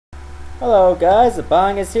Hello guys,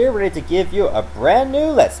 Abang is here ready to give you a brand new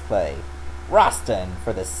Let's Play. Rastan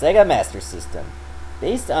for the Sega Master System.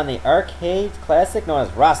 Based on the arcade classic known as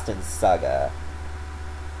Rastan Saga.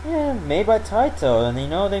 Yeah, made by Taito, and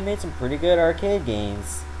they made some pretty good arcade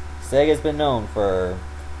games. Sega's been known for,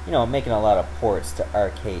 making a lot of ports to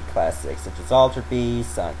arcade classics, such as Altered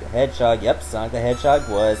Beast, Sonic the Hedgehog. Yep, Sonic the Hedgehog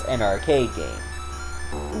was an arcade game.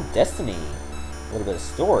 Ooh, Destiny. A little bit of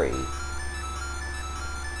story.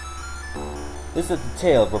 This is the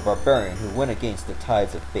tale of a barbarian who went against the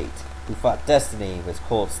tides of fate, who fought destiny with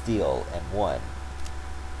cold steel and won.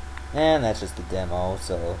 And that's just the demo,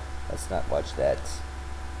 so let's not watch that.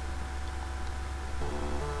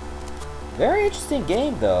 Very interesting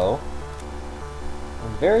game though,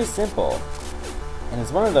 and very simple. And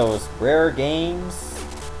it's one of those rare games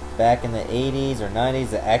back in the 80s or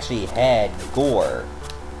 90s that actually had gore.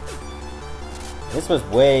 This was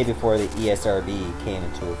way before the ESRB came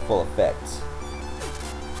into full effect.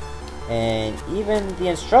 And even the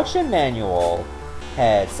instruction manual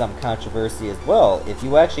had some controversy as well. If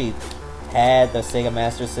you actually had the Sega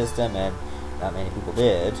Master System, and not many people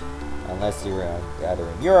did, unless you were either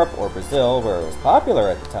in Europe or Brazil where it was popular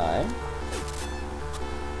at the time,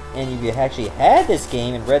 and if you actually had this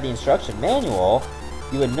game and read the instruction manual,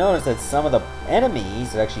 you would notice that some of the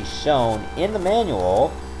enemies that are actually shown in the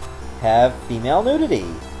manual have female nudity.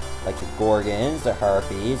 Like the Gorgons, the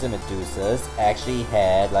Harpies, and Medusas actually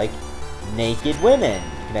had like naked women.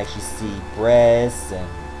 You can actually see breasts and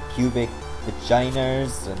pubic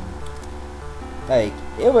vaginas, and like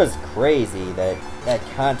it was crazy that that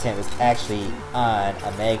content was actually on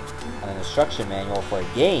an instruction manual for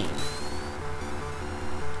a game.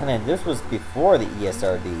 And then this was before the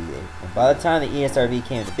ESRB, and by the time the ESRB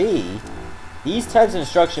came to be, these types of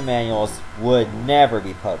instruction manuals would never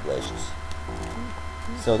be published.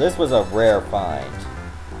 So this was a rare find.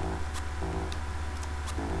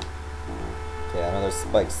 Okay, I know there's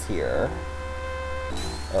spikes here.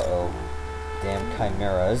 Uh-oh. Damn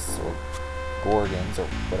chimeras, or gorgons, or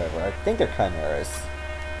whatever. I think they're chimeras.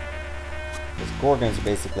 Because gorgons are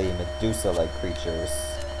basically Medusa-like creatures.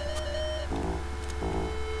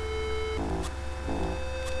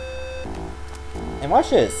 And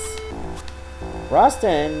watch this!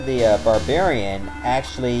 Rastan, the barbarian,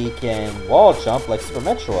 actually can wall jump like Super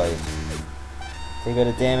Metroid. Take a bit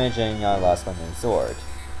of damage and I lost my main sword.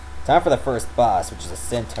 Time for the first boss, which is a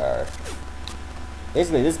centaur.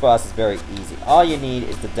 Basically, this boss is very easy. All you need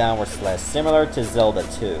is the downward slash, similar to Zelda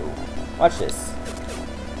 2. Watch this.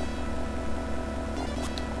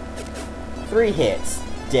 3 hits,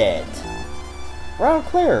 dead. Round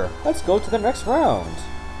clear. Let's go to the next round.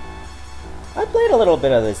 I played a little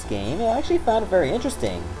bit of this game, and I actually found it very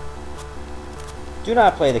interesting. Do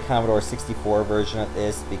not play the Commodore 64 version of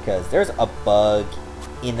this, because there's a bug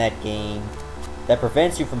in that game that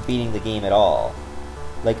prevents you from beating the game at all.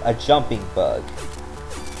 Like a jumping bug.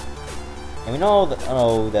 And we know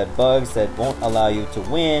that bugs that won't allow you to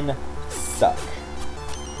win suck.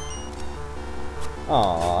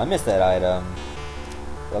 Aw, I missed that item.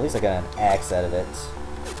 But at least I got an axe out of it.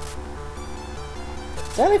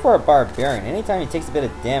 Sadly for a barbarian, anytime he takes a bit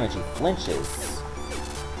of damage, he flinches.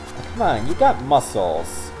 Now, come on, you got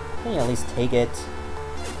muscles. Can you at least take it?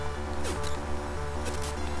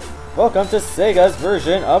 Welcome to Sega's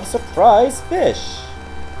version of Surprise Fish!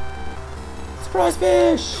 Surprise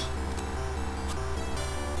Fish!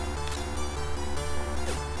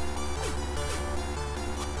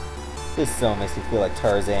 This song makes me feel like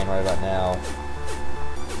Tarzan right about now.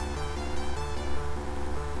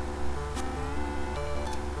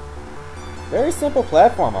 Very simple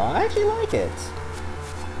platformer. I actually like it.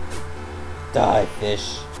 Die,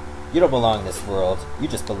 fish. You don't belong in this world. You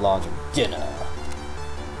just belong in dinner.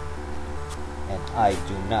 And I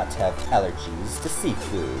do not have allergies to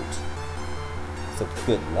seafood. So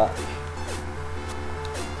good luck.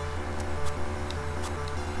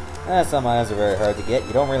 Some items are very hard to get.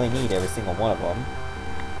 You don't really need every single one of them.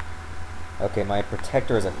 Okay, my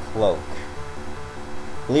protector is a cloak.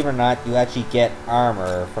 Believe it or not, you actually get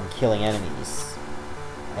armor from killing enemies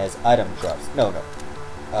as item drops. No.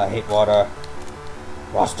 I hate water.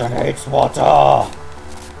 Rastan hates water!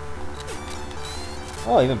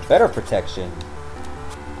 Oh, even better protection.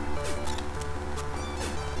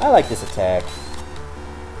 I like this attack.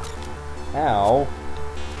 Ow.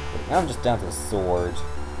 Now I'm just down to the sword.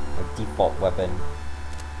 My default weapon.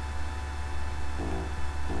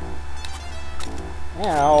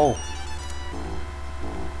 Ow!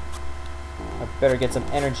 I better get some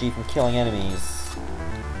energy from killing enemies.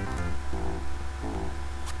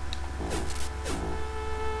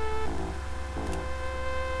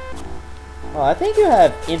 Well, I think you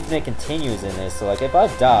have infinite continues in this, so like if I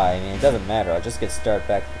die, I mean it doesn't matter, I'll just get started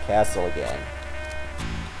back to the castle again.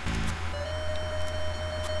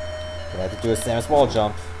 Gonna have to do a Samus wall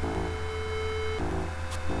jump.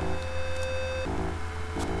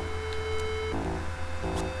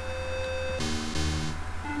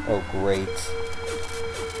 Oh great.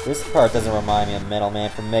 This part doesn't remind me of Metal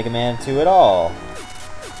Man from Mega Man 2 at all.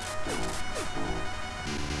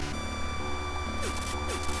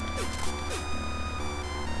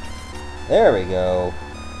 There we go.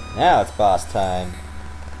 Now it's boss time.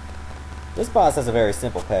 This boss has a very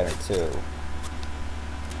simple pattern too.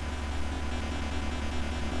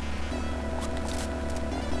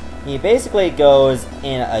 He basically goes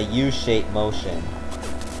in a U-shaped motion.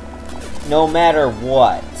 No matter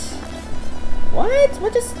what. What?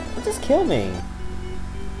 What just killed me?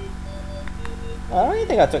 I don't even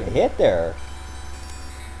think I took a hit there.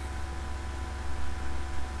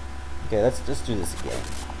 Okay, let's just do this again.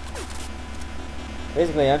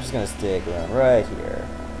 Basically, I'm just gonna stick around right here.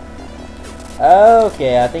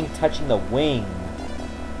 Okay, I think touching the wing.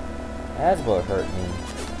 That's what hurt me.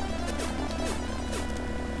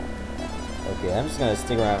 Okay, I'm just gonna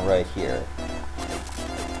stick around right here.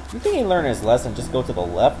 You think he learned his lesson, just go to the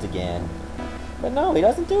left again. But no, he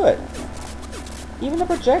doesn't do it. Even the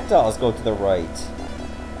projectiles go to the right.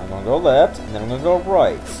 I'm gonna go left, and then I'm gonna go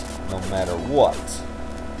right. No matter what.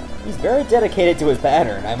 He's very dedicated to his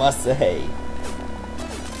pattern, I must say.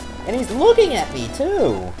 And he's looking at me,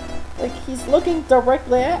 too! Like, he's looking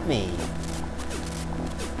directly at me.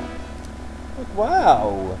 Like,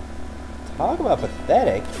 wow. Talk about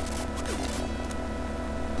pathetic.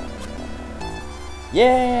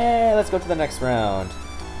 Yeah, let's go to the next round.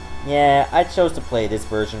 Yeah, I chose to play this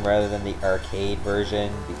version rather than the arcade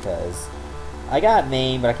version because I got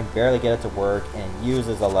MAME, but I can barely get it to work and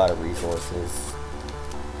uses a lot of resources.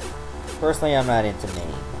 Personally, I'm not into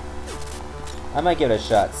MAME. I might give it a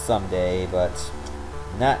shot someday, but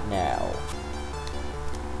not now.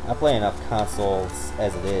 I play enough consoles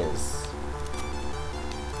as it is.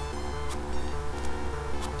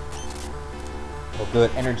 Oh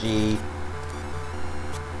good, energy.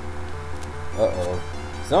 Uh-oh.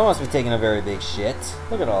 Someone must be taking a very big shit.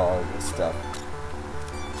 Look at all of this stuff.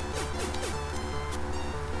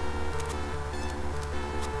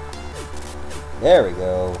 There we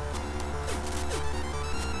go.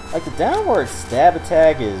 Like, the downward stab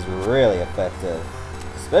attack is really effective.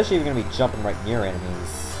 Especially if you're going to be jumping right near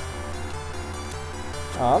enemies.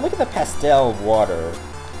 Aw, look at the pastel water.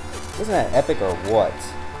 Isn't that epic or what?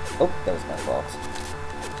 Oh, that was my fault.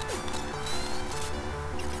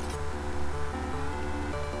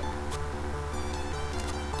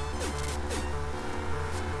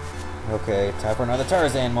 Okay, time for another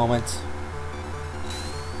Tarzan moment.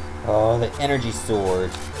 Oh, the energy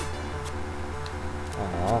sword.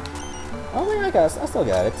 Oh wait, I still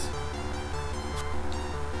got it.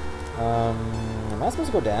 Am I supposed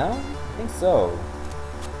to go down? I think so.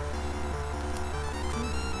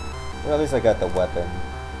 Well, at least I got the weapon.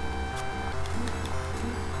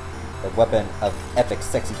 The weapon of epic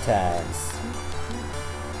sexy times.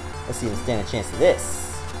 Let's see if I stand a chance of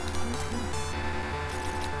this.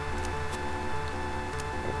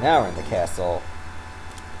 Okay, now we're in the castle.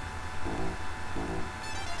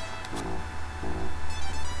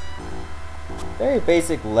 Very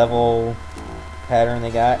basic level pattern they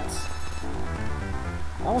got.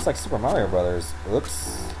 Almost like Super Mario Brothers.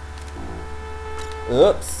 Oops.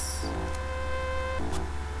 Oops.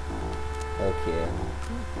 Okay.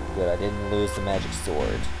 Good, I didn't lose the magic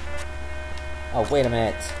sword. Oh, wait a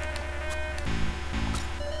minute.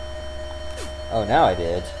 Oh, now I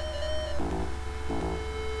did.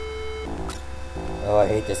 Oh, I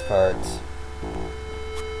hate this part.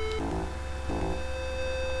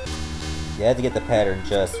 You had to get the pattern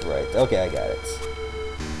just right. Okay, I got it.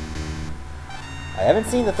 I haven't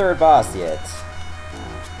seen the third boss yet.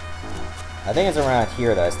 I think it's around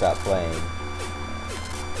here that I stopped playing.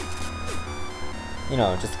 You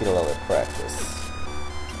know, just to get a little bit of practice.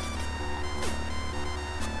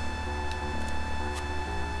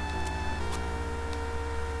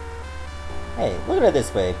 Hey, look at it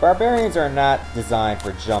this way. Barbarians are not designed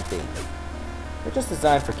for jumping. They're just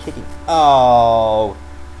designed for kicking. Oh!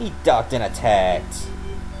 He ducked and attacked.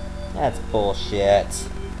 That's bullshit.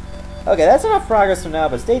 Okay, that's enough progress for now,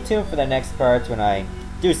 but stay tuned for the next part when I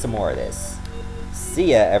do some more of this.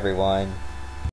 See ya, everyone.